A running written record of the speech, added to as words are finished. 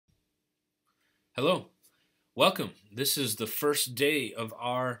Hello, welcome. This is the first day of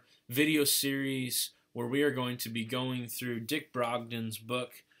our video series where we are going to be going through Dick Brogden's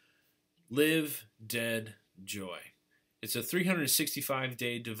book, Live, Dead, Joy. It's a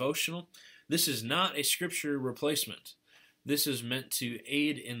 365-day devotional. This is not a scripture replacement. This is meant to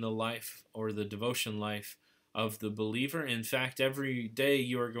aid in the life or the devotion life of the believer. In fact, every day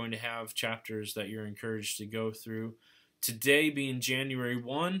you are going to have chapters that you're encouraged to go through. Today being January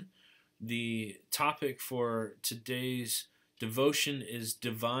 1, the topic for today's devotion is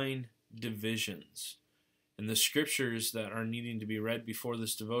Divine Divisions. And the scriptures that are needing to be read before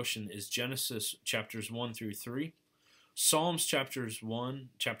this devotion is Genesis chapters 1 through 3, Psalms chapter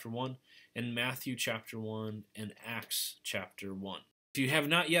 1, and Matthew chapter 1, and Acts chapter 1. If you have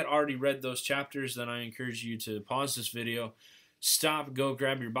not yet already read those chapters, then I encourage you to pause this video, stop, go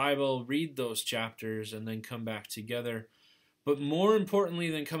grab your Bible, read those chapters, and then come back together. But more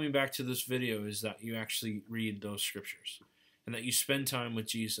importantly than coming back to this video is that you actually read those scriptures and that you spend time with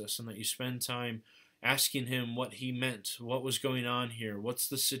Jesus and that you spend time asking him what he meant, what was going on here, what's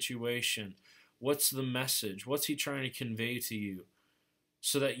the situation, what's the message, what's he trying to convey to you,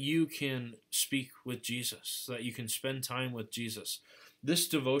 so that you can speak with Jesus, so that you can spend time with Jesus. This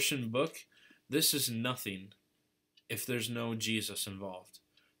devotion book, this is nothing if there's no Jesus involved.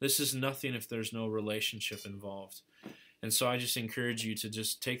 This is nothing if there's no relationship involved. And so I just encourage you to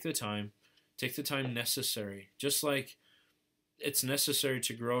just take the time necessary. Just like it's necessary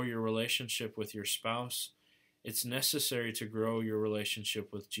to grow your relationship with your spouse, it's necessary to grow your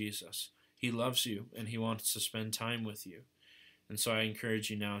relationship with Jesus. He loves you and he wants to spend time with you. And so I encourage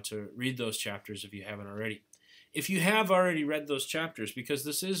you now to read those chapters if you haven't already. If you have already read those chapters, because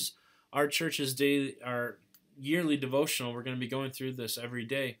this is our church's our yearly devotional, we're going to be going through this every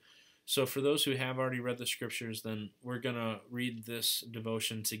day. So for those who have already read the scriptures, then we're going to read this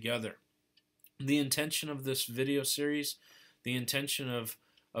devotion together. The intention of this video series, the intention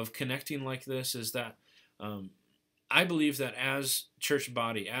of connecting like this is that I believe that as church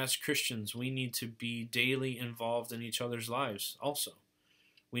body, as Christians, we need to be daily involved in each other's lives also.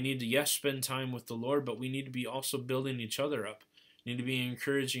 We need to, yes, spend time with the Lord, but we need to be also building each other up. We need to be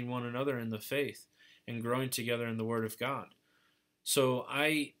encouraging one another in the faith and growing together in the Word of God. So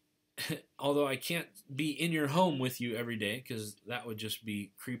although I can't be in your home with you every day, because that would just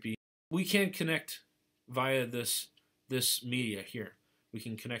be creepy, we can connect via this media here. We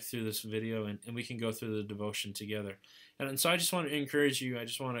can connect through this video and we can go through the devotion together. And so I just want to encourage you. I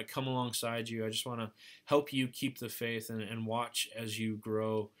just want to come alongside you. I just want to help you keep the faith and watch as you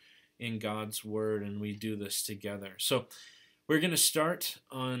grow in God's Word, and we do this together. So we're going to start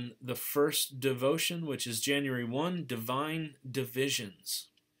on the first devotion, which is January 1, Divine Divisions.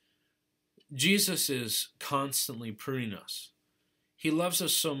 Jesus is constantly pruning us. He loves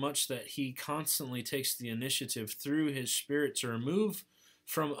us so much that he constantly takes the initiative through his Spirit to remove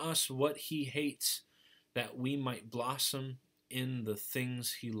from us what he hates, that we might blossom in the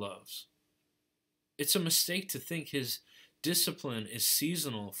things he loves. It's a mistake to think his discipline is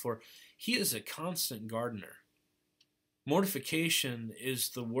seasonal, for he is a constant gardener. Mortification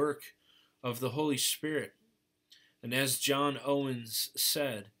is the work of the Holy Spirit. And as John Owens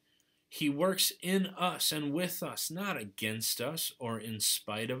said, he works in us and with us, not against us or in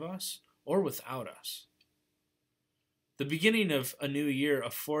spite of us or without us. The beginning of a new year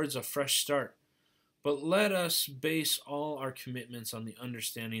affords a fresh start, but let us base all our commitments on the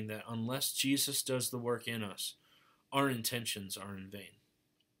understanding that unless Jesus does the work in us, our intentions are in vain.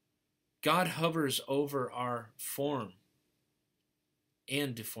 God hovers over our form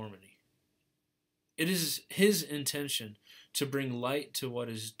and deformity. It is his intention to bring light to what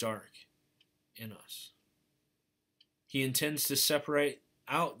is dark in us. He intends to separate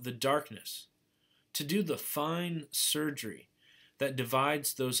out the darkness, to do the fine surgery that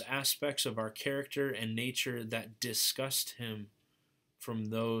divides those aspects of our character and nature that disgust him from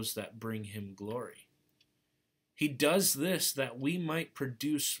those that bring him glory. He does this that we might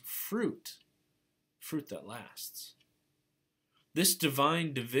produce fruit that lasts. This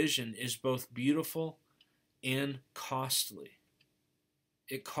divine division is both beautiful and costly.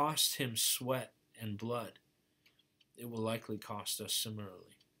 It cost him sweat and blood. It will likely cost us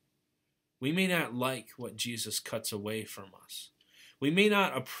similarly. We may not like what Jesus cuts away from us. We may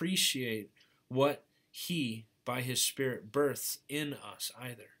not appreciate what he, by his Spirit, births in us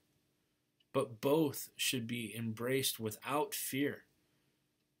either. But both should be embraced without fear.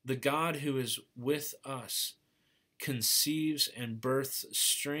 The God who is with us conceives and births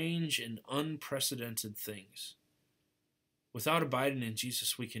strange and unprecedented things. Without abiding in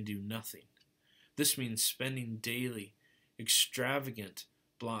Jesus, we can do nothing. This means spending daily, extravagant,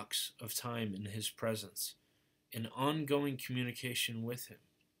 blocks of time in His presence, in ongoing communication with Him.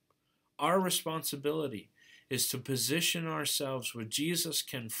 Our responsibility is to position ourselves where Jesus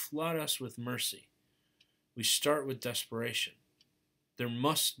can flood us with mercy. We start with desperation. There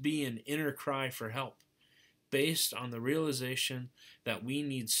must be an inner cry for help based on the realization that we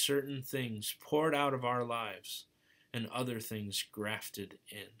need certain things poured out of our lives and other things grafted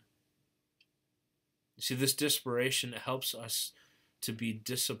in. You see, this desperation helps us to be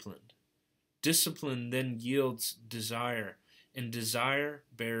disciplined. Discipline then yields desire, and desire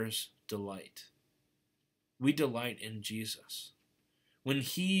bears delight. We delight in Jesus. When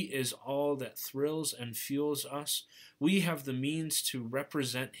He is all that thrills and fuels us, we have the means to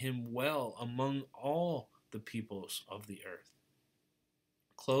represent Him well among all the peoples of the earth.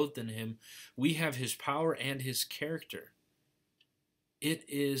 Clothed in Him, we have His power and His character. It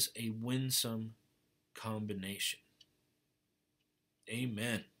is a winsome combination.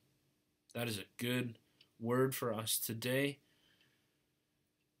 Amen. That is a good word for us today.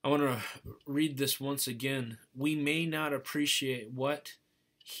 I want to read this once again. We may not appreciate what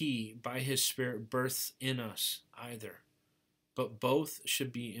He, by His Spirit, births in us either, but both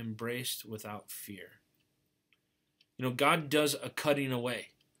should be embraced without fear. You know, God does a cutting away.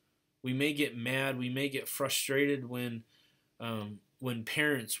 We may get mad, we may get frustrated when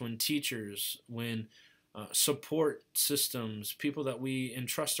parents, when teachers, when support systems, people that we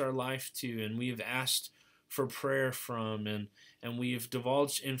entrust our life to and we've asked for prayer from and we've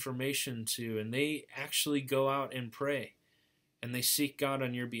divulged information to, and they actually go out and pray and they seek God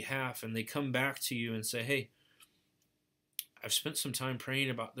on your behalf, and they come back to you and say, hey, I've spent some time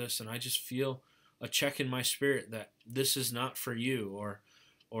praying about this and I just feel a check in my spirit that this is not for you,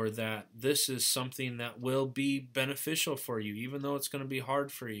 or that this is something that will be beneficial for you, even though it's going to be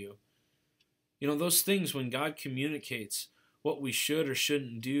hard for you. You know, those things, when God communicates what we should or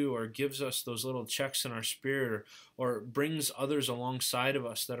shouldn't do, or gives us those little checks in our spirit, or brings others alongside of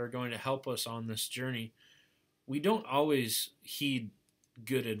us that are going to help us on this journey, we don't always heed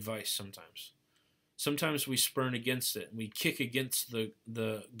good advice sometimes. Sometimes we spurn against it. We kick against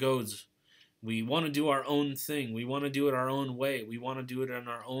the goads. We want to do our own thing. We want to do it our own way. We want to do it in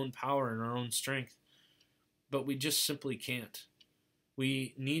our own power and our own strength. But we just simply can't.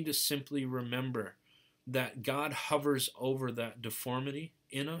 We need to simply remember that God hovers over that deformity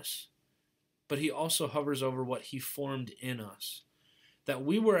in us, but He also hovers over what He formed in us. That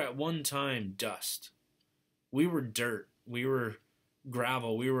we were at one time dust. We were dirt. We were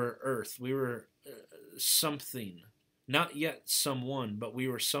gravel. We were earth. We were something. Not yet someone, but we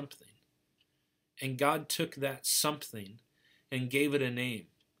were something. And God took that something and gave it a name.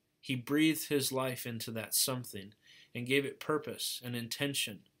 He breathed His life into that something and gave it purpose and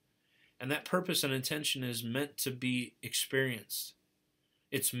intention. And that purpose and intention is meant to be experienced.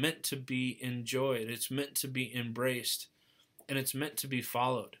 It's meant to be enjoyed. It's meant to be embraced. And it's meant to be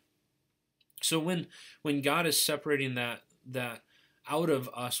followed. So when God is separating that out of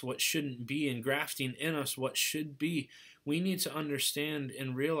us what shouldn't be and grafting in us what should be, we need to understand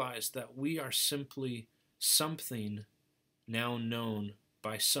and realize that we are simply something now known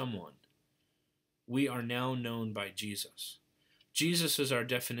by someone. We are now known by Jesus. Jesus is our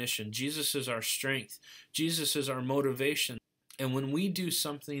definition. Jesus is our strength. Jesus is our motivation. And when we do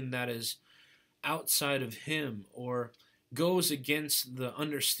something that is outside of Him, or goes against the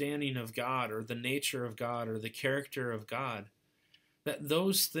understanding of God, or the nature of God, or the character of God, that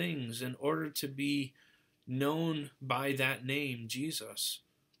those things, in order to be known by that name, Jesus,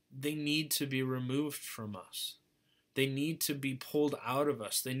 they need to be removed from us. They need to be pulled out of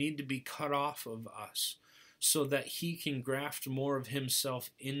us. They need to be cut off of us so that He can graft more of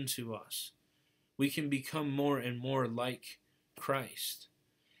Himself into us. We can become more and more like Christ,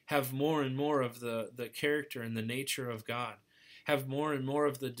 have more and more of the character and the nature of God, have more and more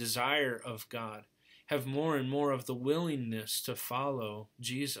of the desire of God, have more and more of the willingness to follow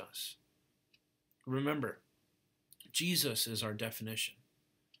Jesus. Remember, Jesus is our definition,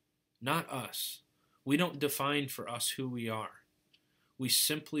 not us. We don't define for us who we are. We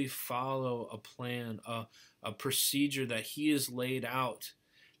simply follow a plan, a procedure that He has laid out,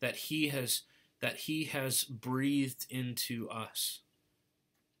 that He has breathed into us.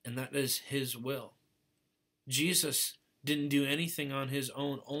 And that is His will. Jesus didn't do anything on His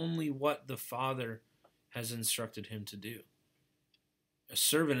own, only what the Father has instructed Him to do. A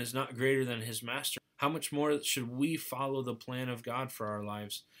servant is not greater than his master. How much more should we follow the plan of God for our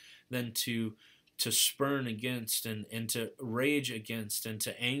lives than to spurn against and to rage against and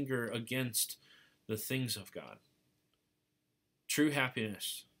to anger against the things of God? True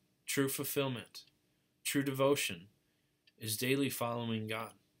happiness, true fulfillment, true devotion is daily following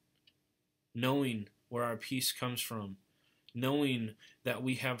God. knowing where our peace comes from, knowing that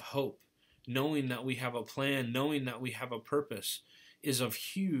we have hope, knowing that we have a plan, knowing that we have a purpose, is of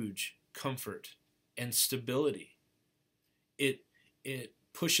huge comfort and stability. It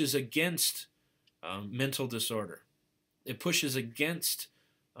pushes against mental disorder. It pushes against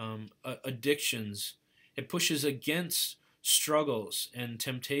addictions. It pushes against struggles and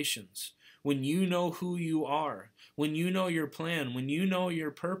temptations. When you know who you are, when you know your plan, when you know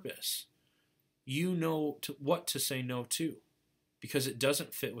your purpose, you know what to say no to, because it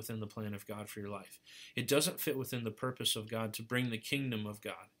doesn't fit within the plan of God for your life. It doesn't fit within the purpose of God to bring the kingdom of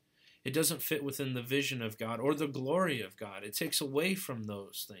God. It doesn't fit within the vision of God or the glory of God. It takes away from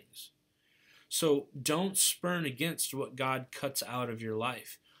those things. So don't spurn against what God cuts out of your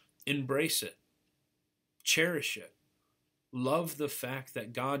life. Embrace it. Cherish it. Love the fact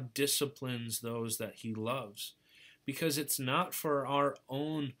that God disciplines those that he loves, because it's not for our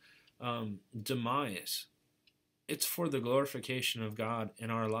own demise. It's for the glorification of God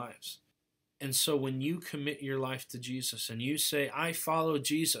in our lives. And so when you commit your life to Jesus and you say, I follow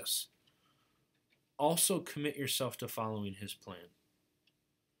Jesus, also commit yourself to following his plan.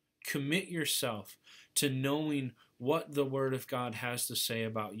 Commit yourself to knowing what the Word of God has to say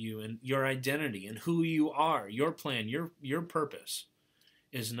about you and your identity and who you are. Your plan, your purpose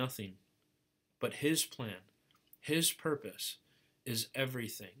is nothing, but his plan, his purpose is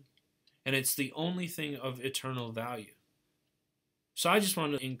everything. And it's the only thing of eternal value. So I just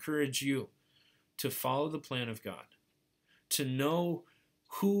want to encourage you to follow the plan of God, to know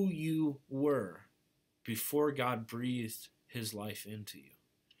who you were before God breathed his life into you.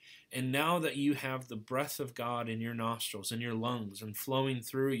 And now that you have the breath of God in your nostrils, in your lungs, and flowing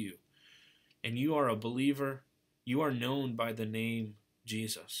through you, and you are a believer, you are known by the name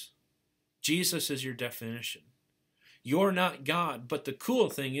Jesus. Jesus is your definition. You're not God, but the cool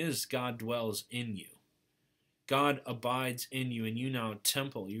thing is God dwells in you. God abides in you, and you now a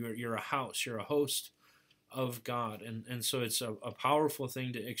temple. You're a house. You're a host of God. And so it's a powerful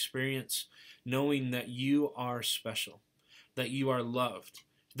thing to experience, knowing that you are special, that you are loved,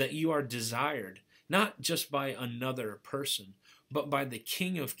 that you are desired, not just by another person, but by the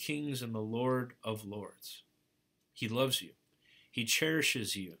King of Kings and the Lord of Lords. He loves you. He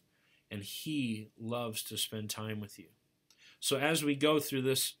cherishes you, and he loves to spend time with you. So as we go through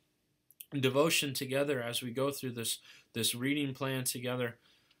this devotion together, as we go through this reading plan together,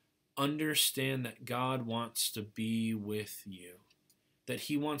 understand that God wants to be with you, that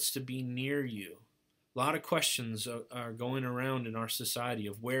he wants to be near you. A lot of questions are going around in our society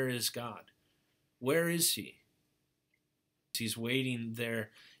of where is God? Where is he? He's waiting there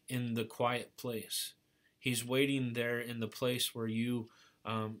in the quiet place. He's waiting there in the place where you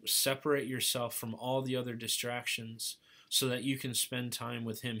separate yourself from all the other distractions so that you can spend time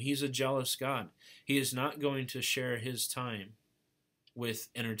with him. He's a jealous God. He is not going to share his time with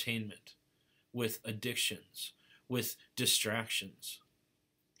entertainment, with addictions, with distractions.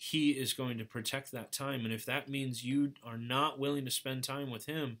 He is going to protect that time. And if that means you are not willing to spend time with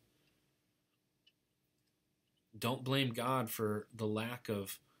him, don't blame God for the lack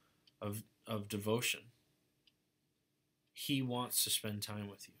of devotion. He wants to spend time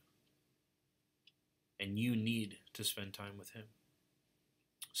with you. And you need to spend time with him.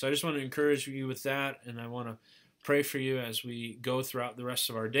 So I just want to encourage you with that, and I want to pray for you as we go throughout the rest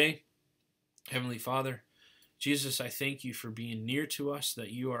of our day. Heavenly Father, Jesus, I thank you for being near to us,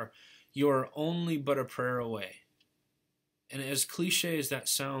 that you are only but a prayer away. And as cliche as that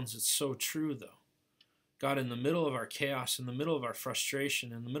sounds, it's so true, though. God, in the middle of our chaos, in the middle of our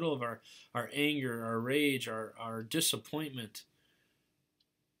frustration, in the middle of our anger, our rage, our disappointment,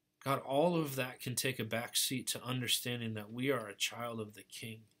 God, all of that can take a back seat to understanding that we are a child of the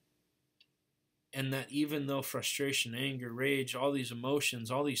King. And that even though frustration, anger, rage, all these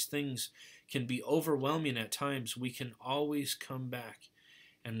emotions, all these things can be overwhelming at times, we can always come back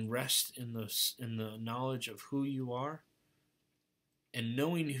and rest in the knowledge of who you are. And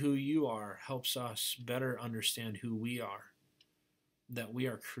knowing who you are helps us better understand who we are. That we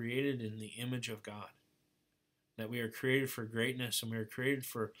are created in the image of God. That we are created for greatness, and we are created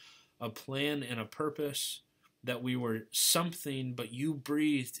for a plan and a purpose, that we were something, but you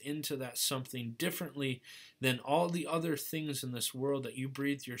breathed into that something differently than all the other things in this world, that you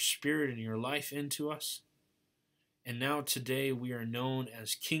breathed your spirit and your life into us. And now today we are known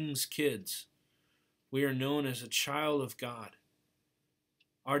as King's kids. We are known as a child of God.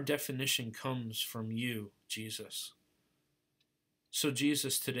 Our definition comes from you, Jesus. So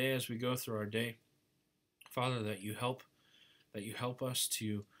Jesus, today as we go through our day, Father, that you help us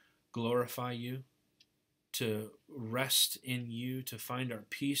to glorify you, to rest in you, to find our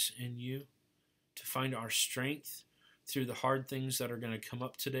peace in you. to find our strength through the hard things that are going to come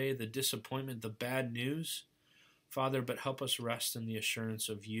up today, the disappointment, the bad news. Father, but help us rest in the assurance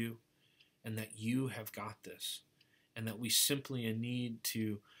of you and that you have got this and that we simply need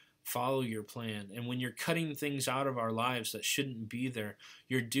to follow your plan. And when you're cutting things out of our lives that shouldn't be there,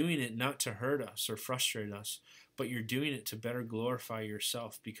 you're doing it not to hurt us or frustrate us, but you're doing it to better glorify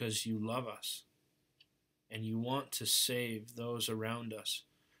yourself because you love us and you want to save those around us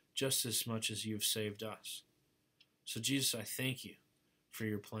just as much as you've saved us. So Jesus, I thank you for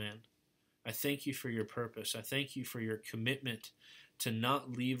your plan. I thank you for your purpose. I thank you for your commitment to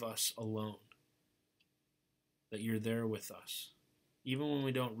not leave us alone, that you're there with us. Even when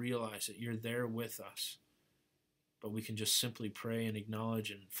we don't realize it, you're there with us. But we can just simply pray and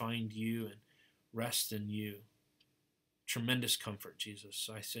acknowledge and find you and rest in you. Tremendous comfort, Jesus.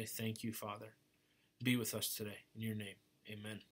 So I say thank you, Father. Be with us today. In your name, amen.